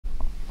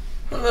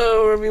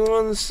Hello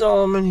everyone,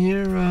 Solomon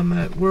here. I'm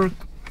at work,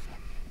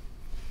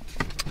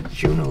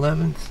 June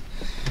 11th,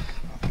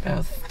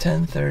 about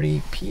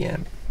 10:30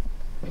 p.m.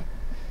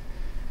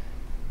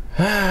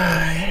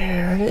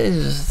 Here it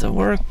is, the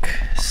work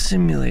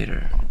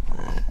simulator,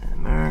 the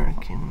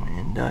American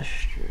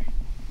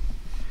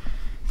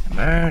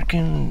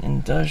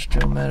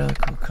Industrial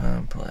Medical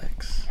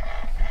Complex.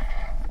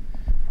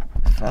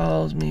 It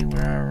follows me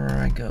wherever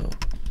I go.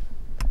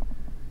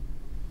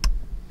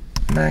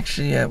 I'm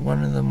actually at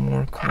one of the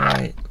more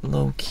quiet,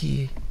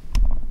 low-key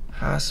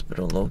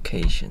hospital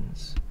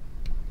locations.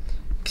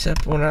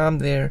 Except when I'm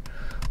there,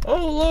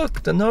 oh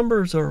look, the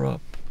numbers are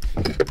up.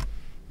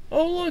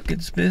 Oh look,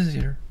 it's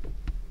busier.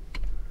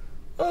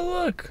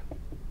 Oh look,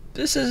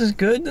 this isn't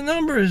good, the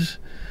numbers,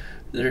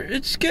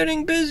 it's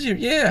getting busier,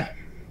 yeah.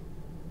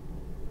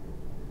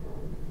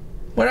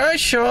 When I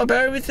show up,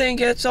 everything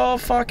gets all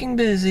fucking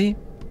busy.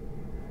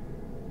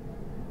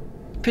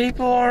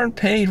 People aren't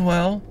paid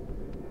well.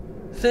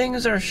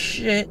 Things are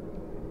shit,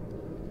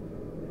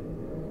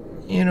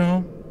 you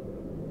know,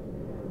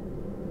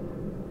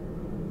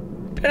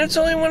 and it's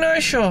only when I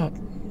show up,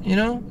 you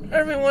know,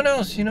 everyone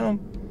else, you know,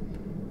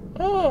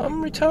 oh,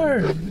 I'm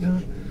retired, you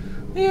know?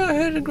 Yeah, I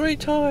had a great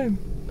time,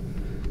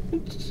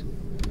 it's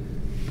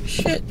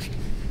shit,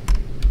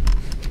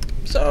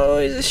 it's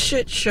always a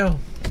shit show,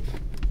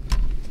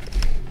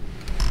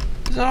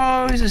 it's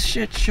always a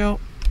shit show.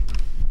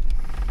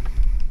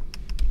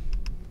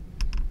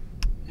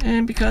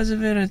 And because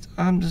of it,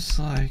 I'm just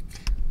like,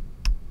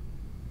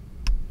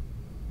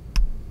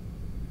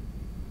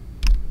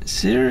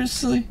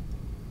 seriously?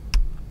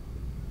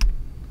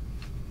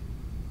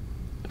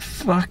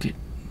 Fuck it,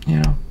 you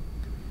know?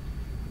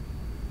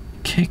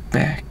 Kick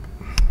back.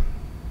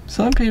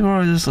 Some people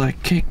are just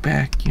like, kick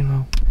back, you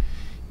know?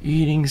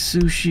 Eating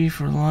sushi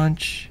for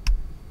lunch.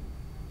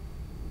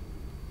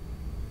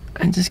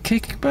 And just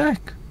kick it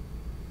back.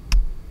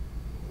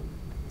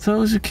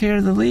 Those who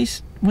care the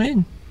least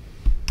win.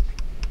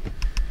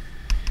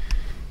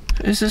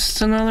 It's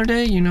just another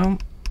day, you know.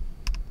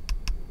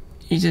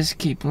 You just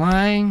keep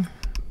lying.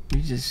 You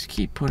just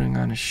keep putting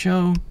on a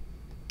show.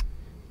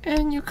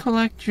 And you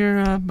collect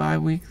your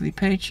bi-weekly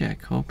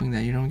paycheck, hoping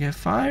that you don't get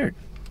fired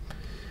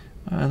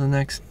the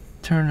next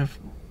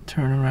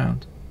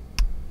turnaround.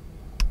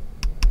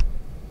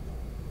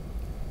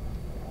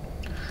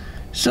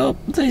 So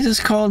they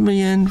just called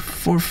me in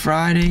for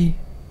Friday,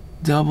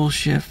 double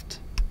shift.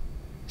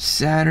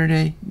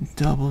 Saturday,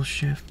 double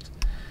shift.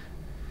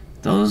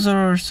 Those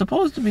are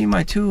supposed to be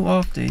my 2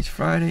 off days,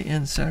 Friday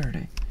and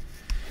Saturday.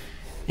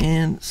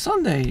 And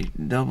Sunday,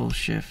 double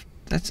shift.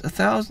 That's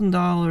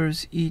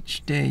 $1,000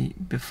 each day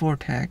before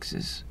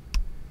taxes.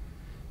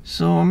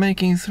 So I'm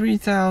making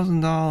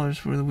 $3,000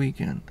 for the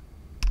weekend,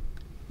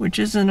 which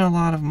isn't a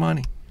lot of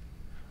money.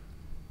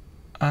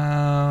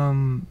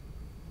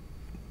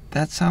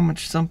 That's how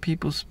much some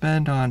people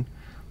spend on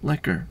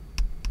liquor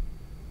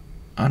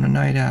on a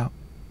night out.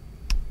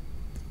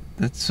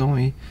 That's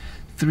only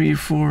 3 or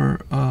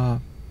 4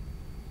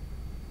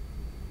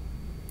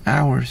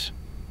 hours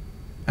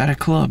at a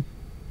club,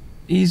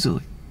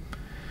 easily,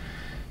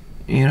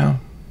 you know.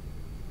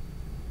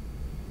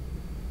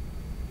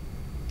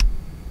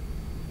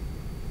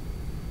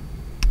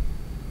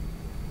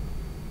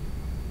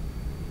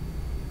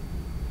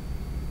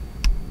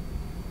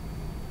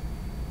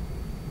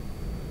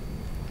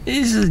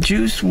 Is the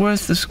juice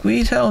worth the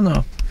squeeze? Hell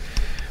no.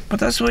 But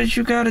that's what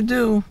you gotta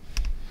do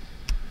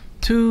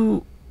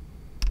to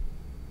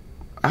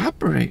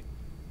operate.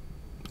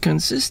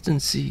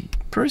 Consistency,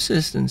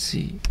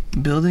 persistency,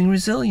 building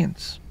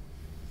resilience.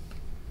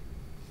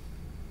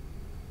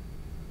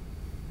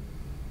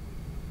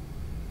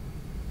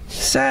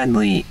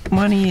 Sadly,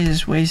 money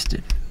is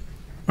wasted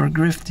or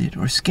grifted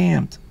or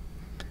scammed.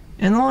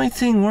 And the only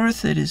thing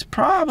worth it is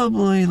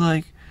probably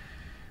like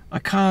a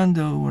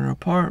condo or an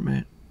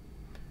apartment.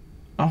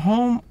 A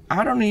home,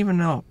 I don't even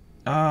know.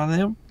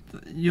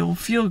 You'll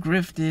feel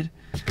grifted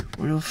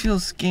or you'll feel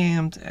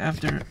scammed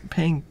after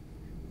paying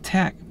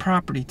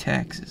property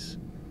taxes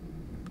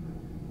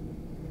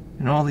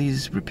and all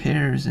these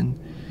repairs and,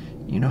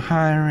 you know,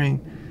 hiring,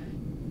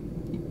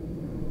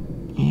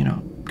 you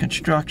know,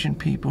 construction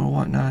people or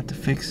whatnot to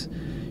fix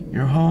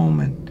your home,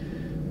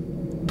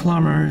 and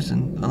plumbers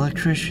and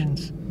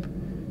electricians.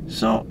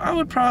 So I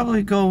would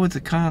probably go with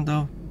the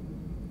condo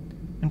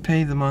and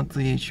pay the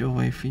monthly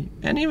HOA fee.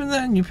 And even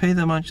then, you pay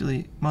the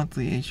monthly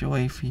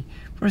HOA fee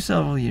for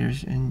several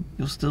years and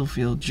you'll still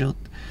feel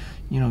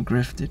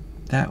grifted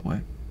that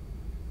way.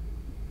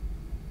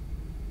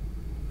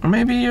 Or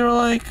maybe you're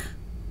like,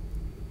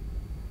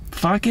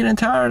 fuck it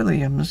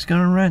entirely, I'm just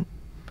gonna rent.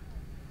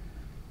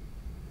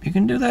 You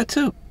can do that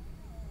too.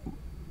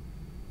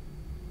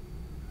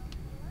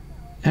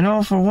 And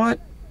all for what?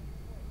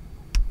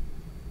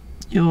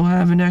 You'll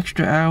have an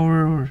extra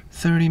hour or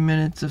 30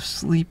 minutes of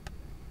sleep.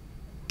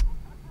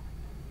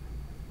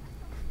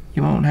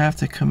 You won't have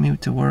to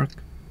commute to work.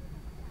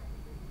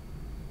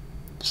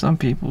 Some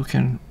people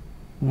can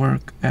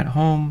work at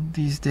home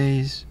these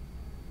days.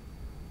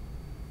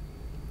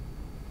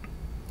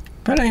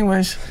 But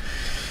anyways,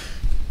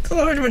 a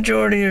large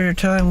majority of your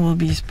time will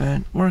be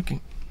spent working.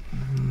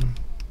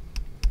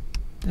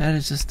 That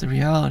is just the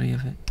reality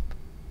of it.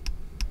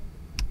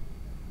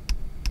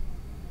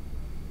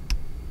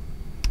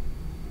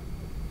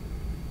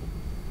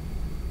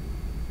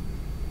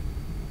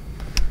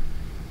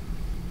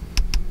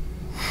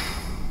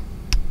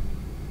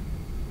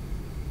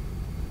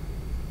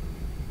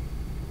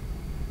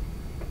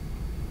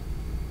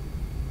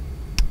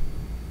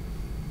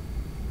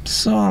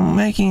 So I'm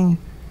making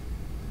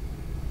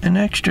an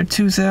extra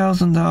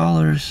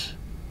 $2,000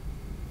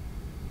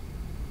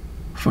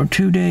 for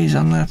 2 days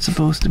I'm not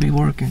supposed to be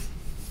working.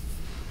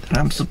 And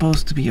I'm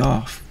supposed to be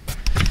off.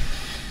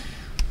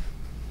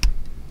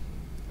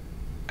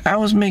 I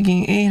was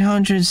making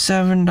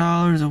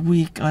 $807 a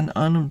week on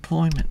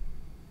unemployment.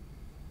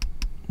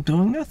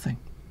 Doing nothing.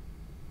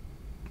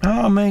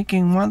 Now I'm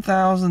making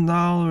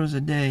 $1,000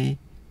 a day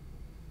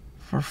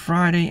for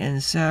Friday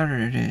and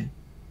Saturday.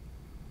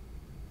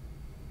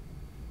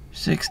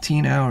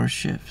 16-hour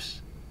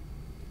shifts.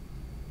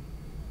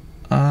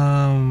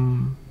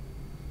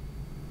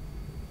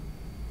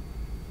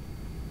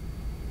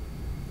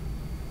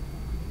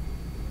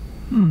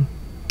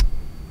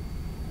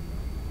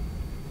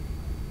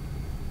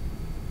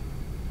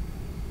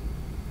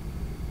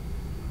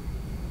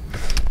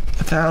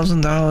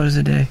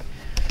 a day.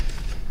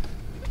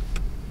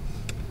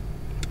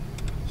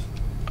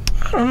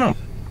 I don't know.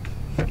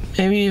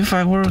 Maybe if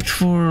I worked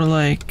for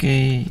like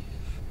a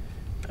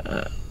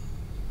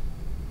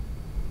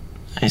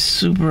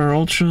super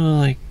ultra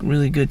like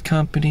really good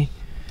company,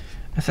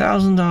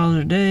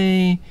 $1,000 a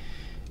day,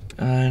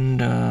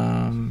 and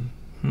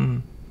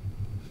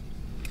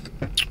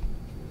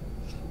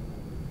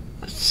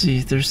let's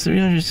see, there's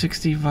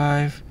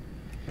 365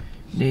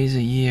 days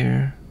a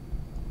year.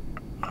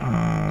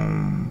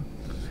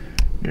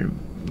 They're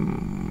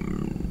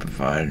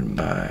divided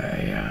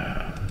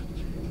by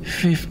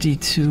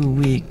 52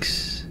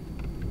 weeks.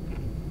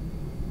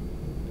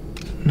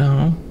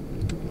 No.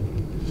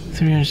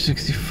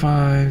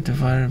 365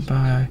 divided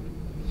by,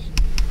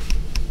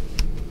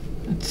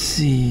 let's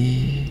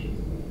see,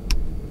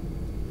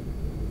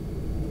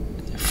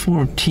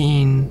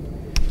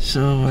 14.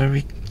 So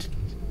every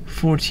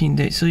 14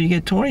 days. So you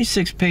get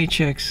 26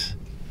 paychecks.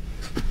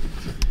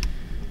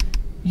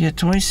 You get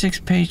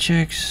 26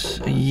 paychecks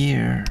a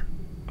year.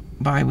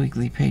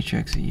 Bi-weekly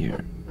paychecks a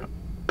year.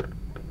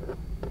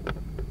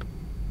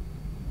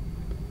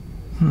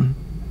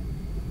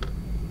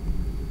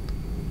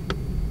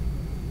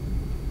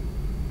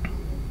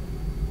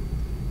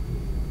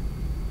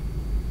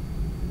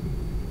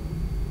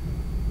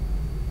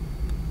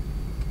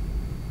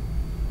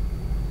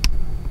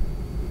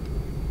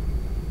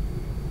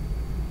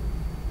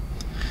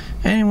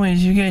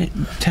 Anyways, you get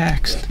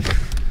taxed.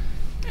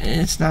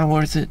 It's not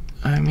worth it.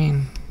 I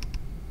mean,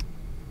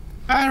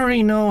 I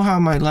already know how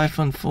my life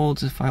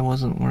unfolds if I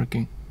wasn't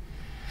working.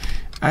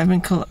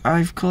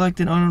 I've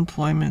collected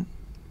unemployment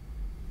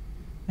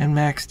and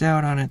maxed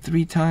out on it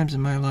 3 times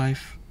in my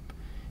life.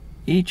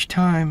 Each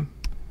time,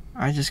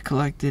 I just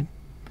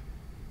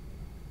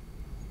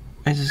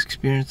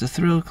experienced the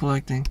thrill of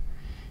collecting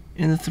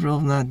and the thrill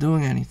of not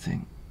doing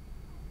anything.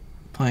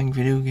 Playing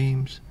video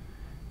games,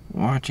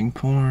 watching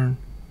porn,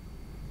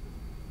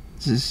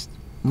 just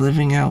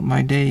living out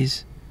my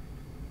days,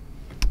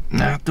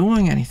 not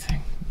doing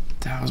anything.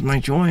 That was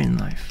my joy in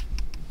life.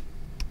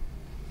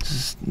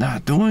 Just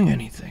not doing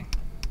anything.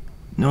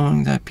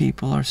 Knowing that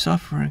people are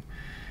suffering,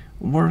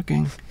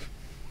 working,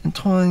 and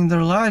toiling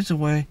their lives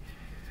away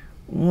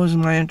was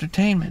my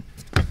entertainment.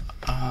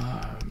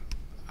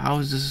 I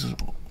was just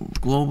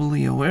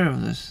globally aware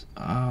of this.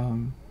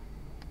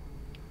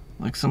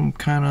 Like some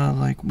kind of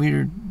like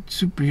weird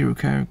superhero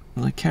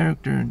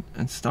character in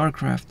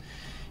StarCraft,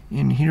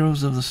 in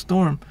Heroes of the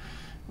Storm,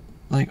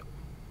 like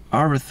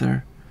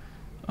Arbiter,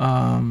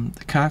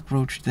 the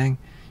cockroach thing.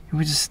 He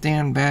would just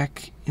stand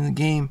back in the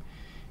game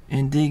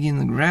and dig in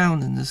the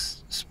ground and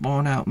just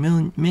spawn out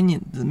the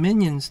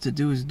minions to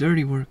do his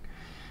dirty work.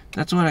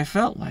 That's what I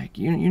felt like.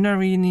 You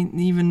never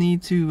even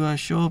need to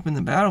show up in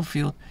the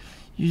battlefield.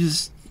 You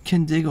just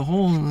can dig a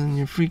hole in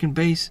your freaking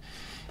base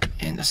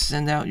and just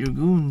send out your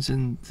goons,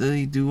 and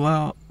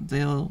they'll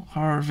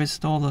harness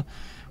all the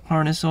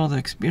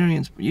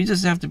experience. But you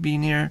just have to be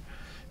near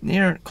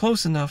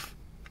close enough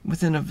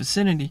within a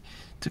vicinity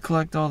to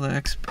collect all the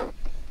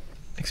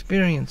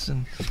experience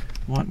and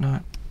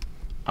whatnot.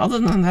 Other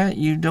than that,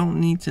 you don't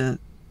need to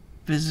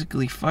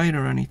physically fight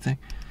or anything,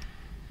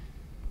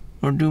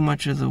 or do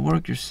much of the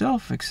work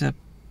yourself except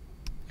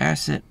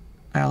asset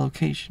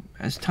allocation.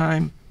 As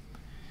time,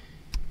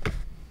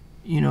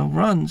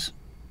 runs,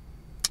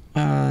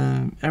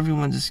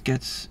 everyone just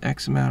gets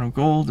X amount of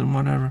gold and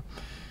whatever,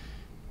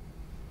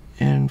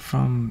 and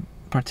from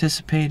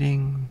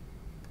participating,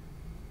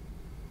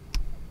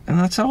 and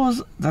that's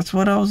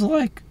what I was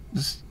like,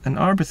 just an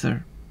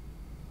arbiter,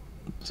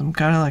 some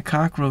kind of like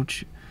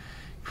cockroach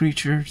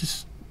creature,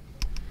 just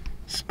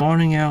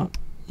spawning out,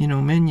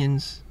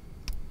 minions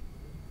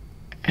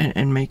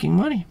and making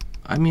money.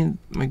 I mean,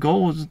 my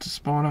goal was to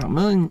spawn out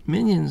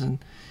minions and,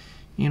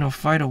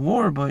 fight a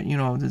war, but,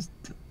 this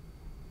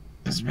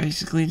is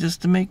basically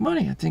just to make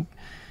money. I think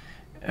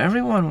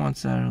everyone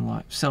wants that in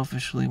life,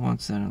 selfishly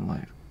wants that in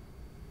life.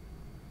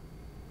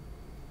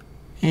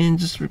 And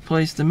just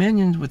replace the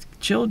minions with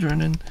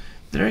children, and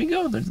there you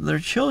go. Their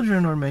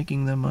children are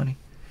making them money.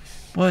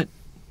 But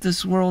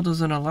this world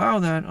doesn't allow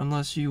that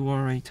unless you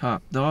are a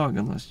top dog,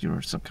 unless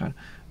you're some kind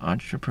of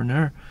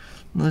entrepreneur,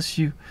 unless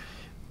you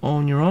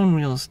own your own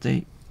real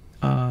estate,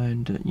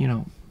 and,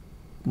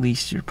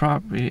 lease your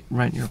property,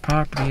 rent your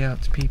property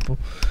out to people.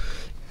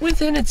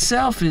 Within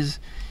itself is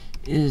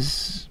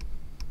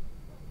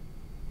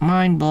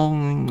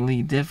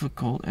mind-blowingly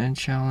difficult and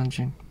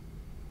challenging.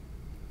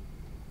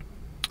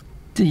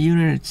 The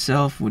unit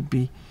itself would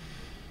be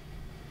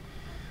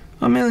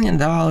 $1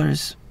 million,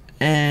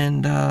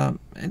 and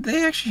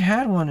they actually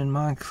had one in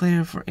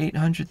Montclair for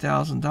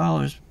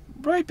 $800,000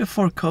 right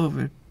before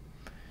COVID.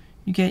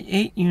 You get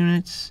 8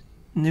 units,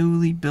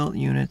 newly built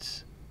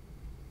units,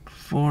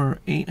 for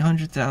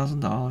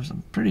 $800,000.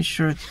 I'm pretty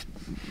sure it's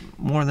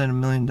more than $1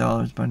 million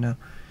by now.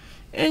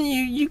 And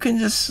you can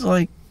just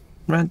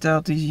rent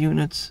out these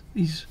units,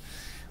 these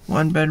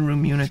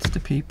 1-bedroom units to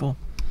people.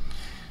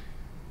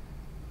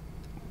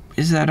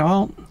 Is that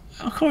all?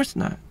 Of course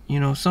not.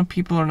 Some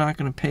people are not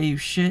going to pay you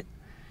shit.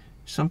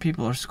 Some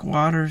people are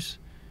squatters.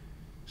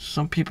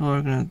 Some people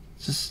are going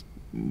to just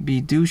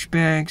be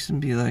douchebags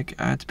and be like,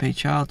 I have to pay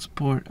child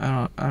support.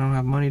 I don't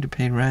have money to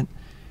pay rent.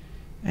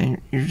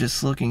 And you're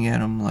just looking at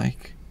them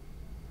like...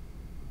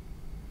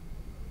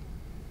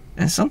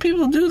 And some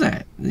people do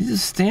that. They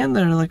just stand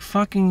there like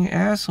fucking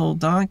asshole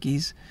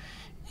donkeys,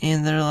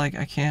 and they're like,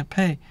 I can't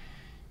pay.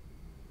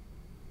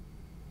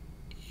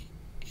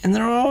 And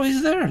they're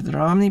always there.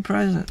 They're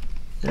omnipresent.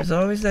 There's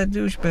always that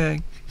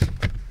douchebag.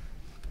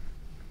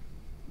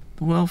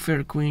 The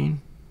welfare queen.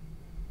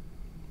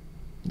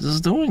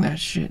 Just doing that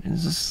shit.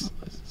 It's just...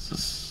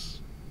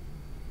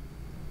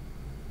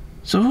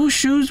 So whose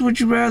shoes would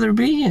you rather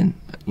be in?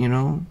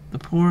 The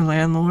poor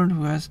landlord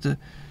who has to,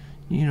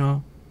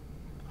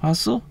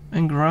 hustle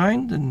and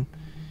grind and,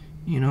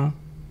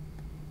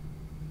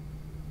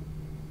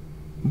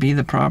 be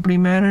the property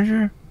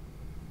manager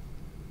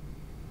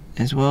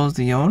as well as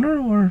the owner,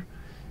 or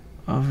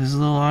of his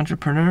little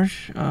entrepreneur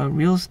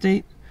real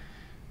estate?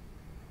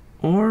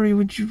 Or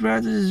would you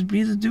rather just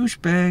be the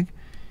douchebag,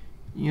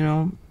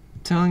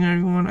 telling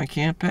everyone, I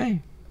can't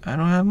pay, I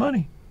don't have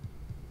money,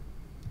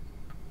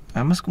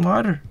 I'm a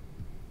squatter?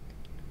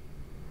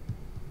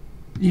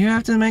 You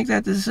have to make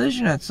that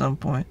decision at some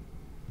point.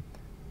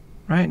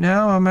 Right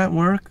now, I'm at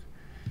work.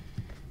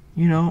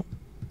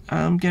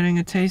 I'm getting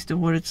a taste of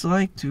what it's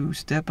like to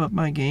step up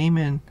my game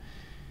and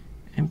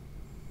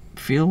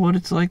feel what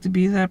it's like to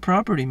be that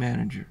property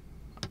manager.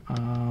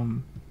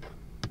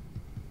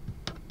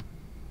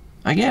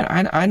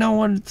 Again, I know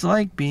what it's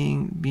like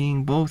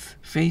being both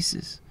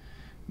faces,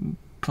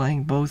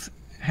 playing both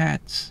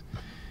hats.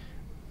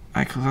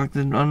 I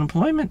collected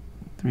unemployment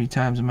 3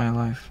 times in my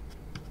life.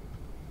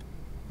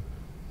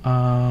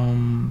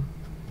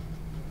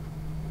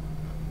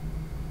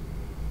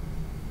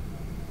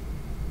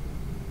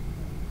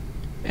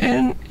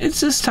 And it's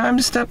just time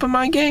to step up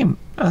my game.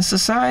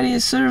 Society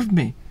has served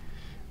me.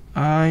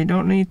 I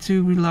don't need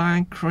to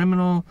rely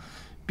on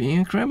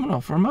being a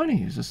criminal for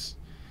money. It's just,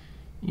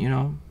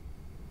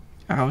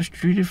 I was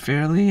treated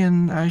fairly,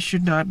 and I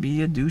should not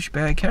be a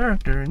douchebag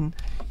character in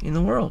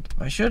the world.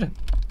 I shouldn't.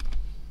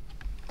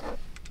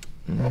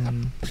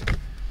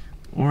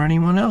 Or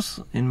anyone else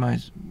in my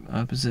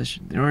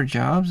position. There were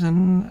jobs,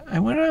 and I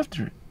went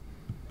after it.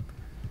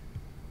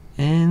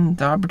 And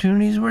the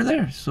opportunities were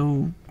there,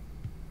 so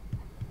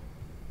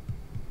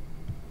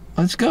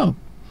let's go.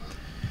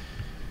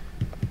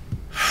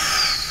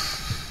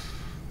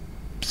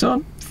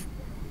 So,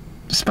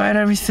 despite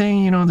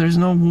everything, there's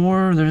no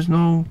war, there's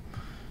no,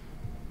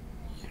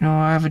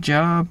 I have a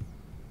job.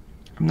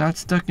 I'm not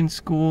stuck in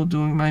school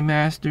doing my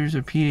master's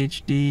or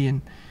PhD,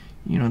 and,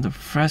 the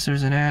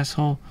professor's an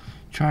asshole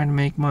trying to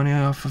make money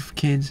off of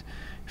kids,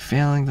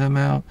 failing them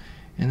out,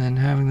 and then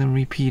having them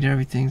repeat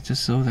everything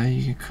just so that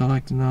you can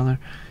collect another,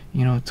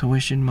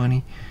 tuition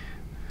money,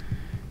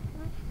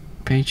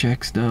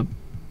 paycheck stub.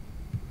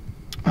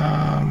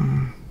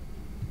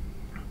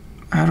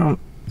 I don't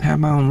have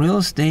my own real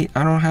estate.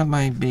 I don't have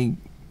my big,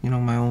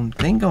 my own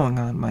thing going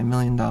on, my $1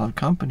 million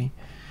company.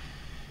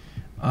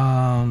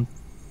 But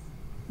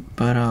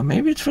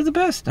maybe it's for the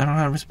best. I don't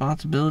have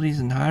responsibilities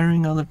in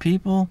hiring other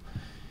people,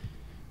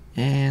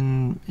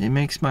 and it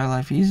makes my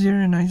life easier,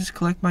 and I just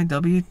collect my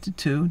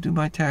W-2, do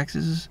my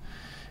taxes,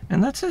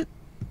 and that's it.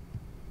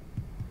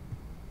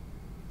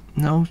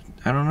 No,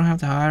 I don't have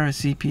to hire a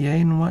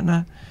CPA and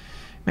whatnot.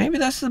 Maybe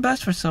that's the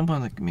best for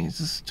someone like me. It's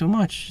just too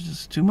much. It's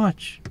just too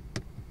much.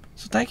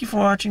 So thank you for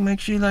watching. Make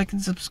sure you like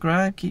and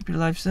subscribe. Keep your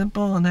life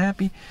simple and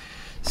happy.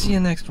 See you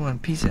next one.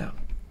 Peace out.